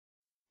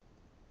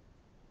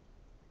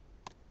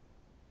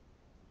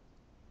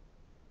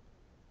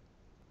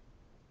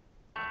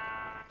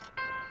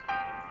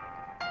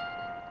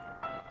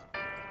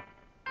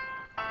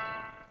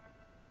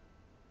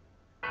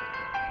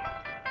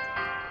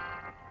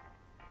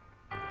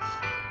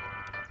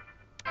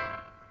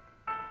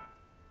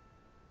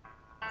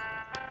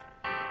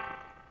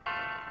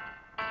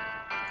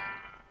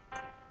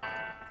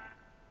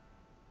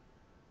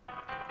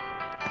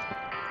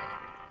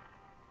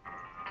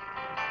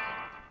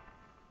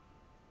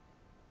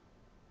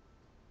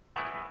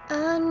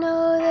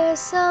There's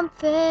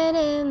something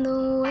in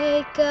the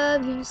wake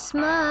of your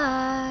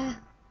smile.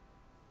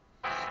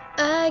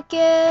 I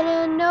get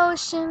a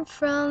notion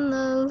from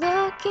the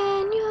look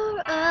in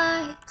your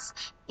eyes.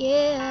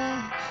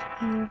 Yeah,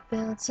 you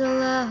built a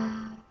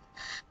love,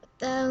 but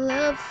that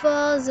love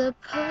falls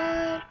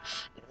apart.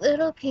 Your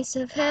little piece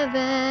of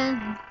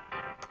heaven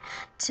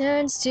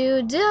turns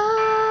to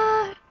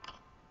dark.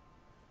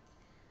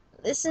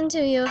 Listen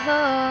to your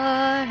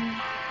heart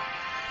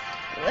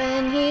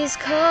when he's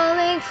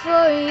calling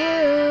for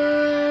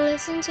you.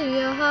 Listen to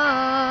your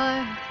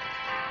heart.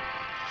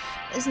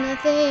 There's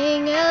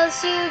nothing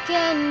else you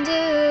can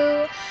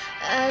do.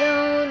 I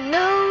don't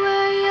know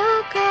where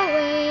you're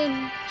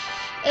going,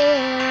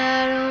 and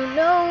I don't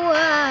know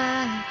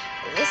why.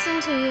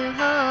 Listen to your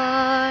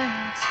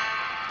heart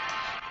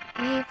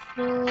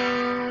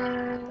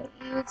before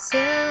you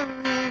tell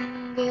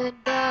him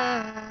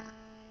goodbye.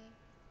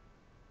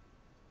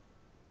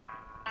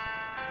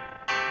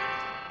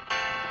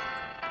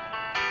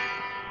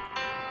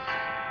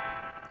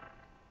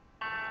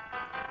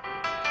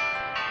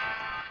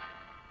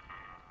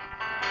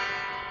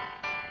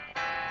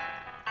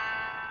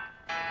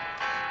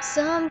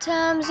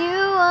 Sometimes you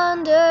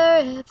wonder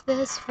if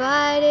this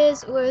fight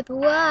is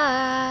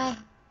worthwhile.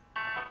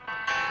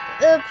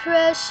 The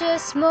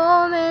precious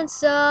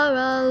moments are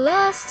all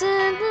lost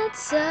in the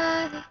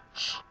tide.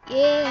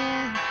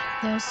 Yeah,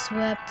 they're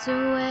swept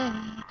away.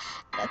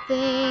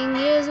 Nothing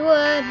is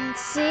what it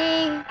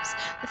seems.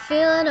 The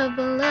feeling of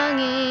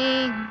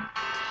belonging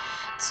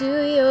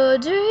to your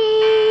dreams.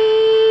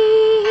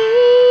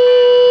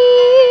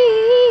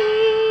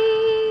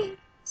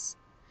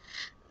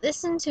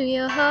 Listen to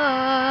your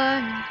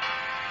heart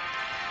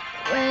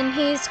when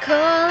he's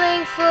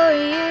calling for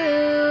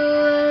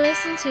you.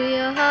 Listen to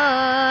your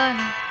heart.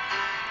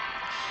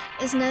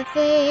 There's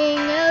nothing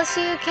else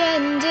you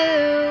can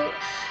do.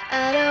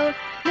 I don't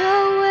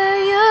know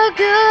where you're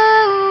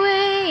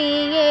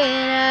going,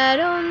 and I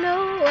don't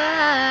know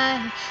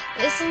why.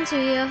 Listen to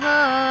your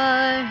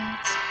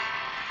heart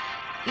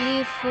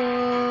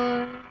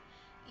before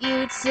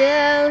you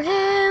tell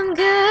him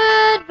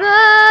goodbye.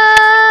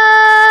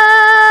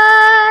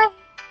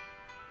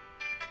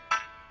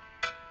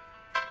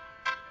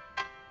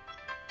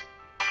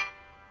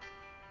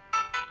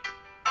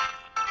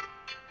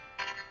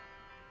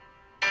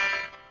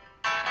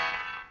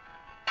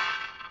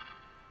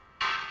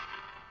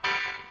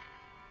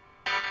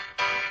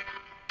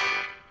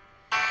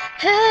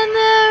 And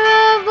there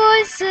are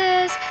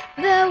voices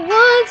that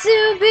want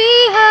to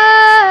be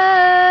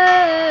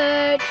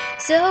heard.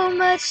 So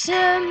much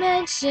to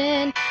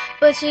mention,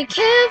 but you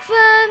can't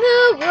find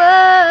the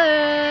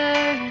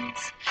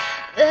words.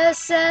 The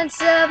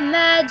sense of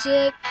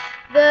magic,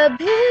 the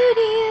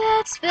beauty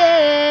that's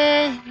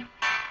been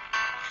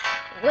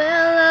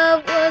when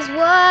love was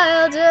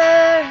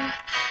wilder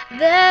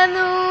than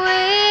the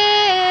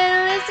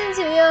wind. Listen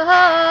to your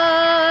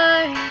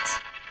heart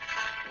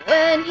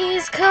when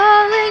he's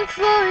calling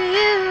for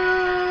you.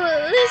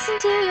 Listen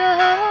to your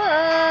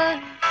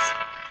heart.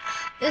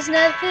 There's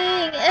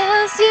nothing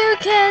else you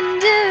can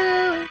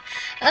do.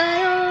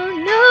 I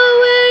don't know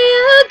where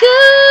you're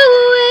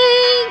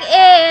going,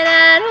 and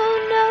I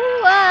don't know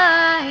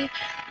why.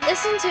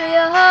 Listen to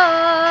your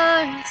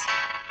heart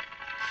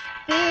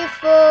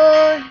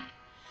before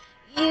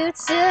you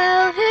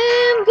tell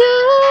him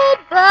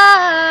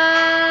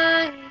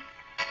goodbye.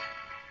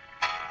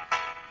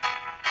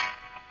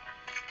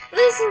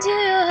 Listen to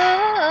your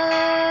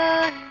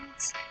heart.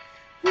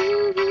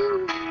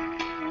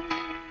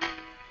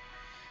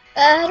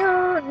 I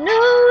don't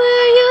know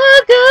where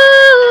you're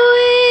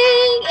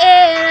going,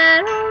 and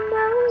I don't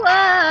know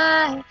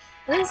why.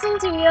 Listen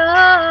to your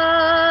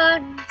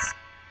heart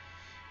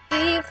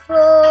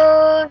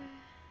before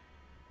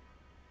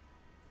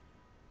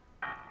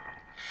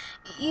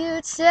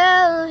you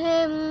tell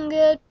him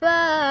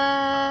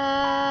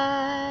goodbye.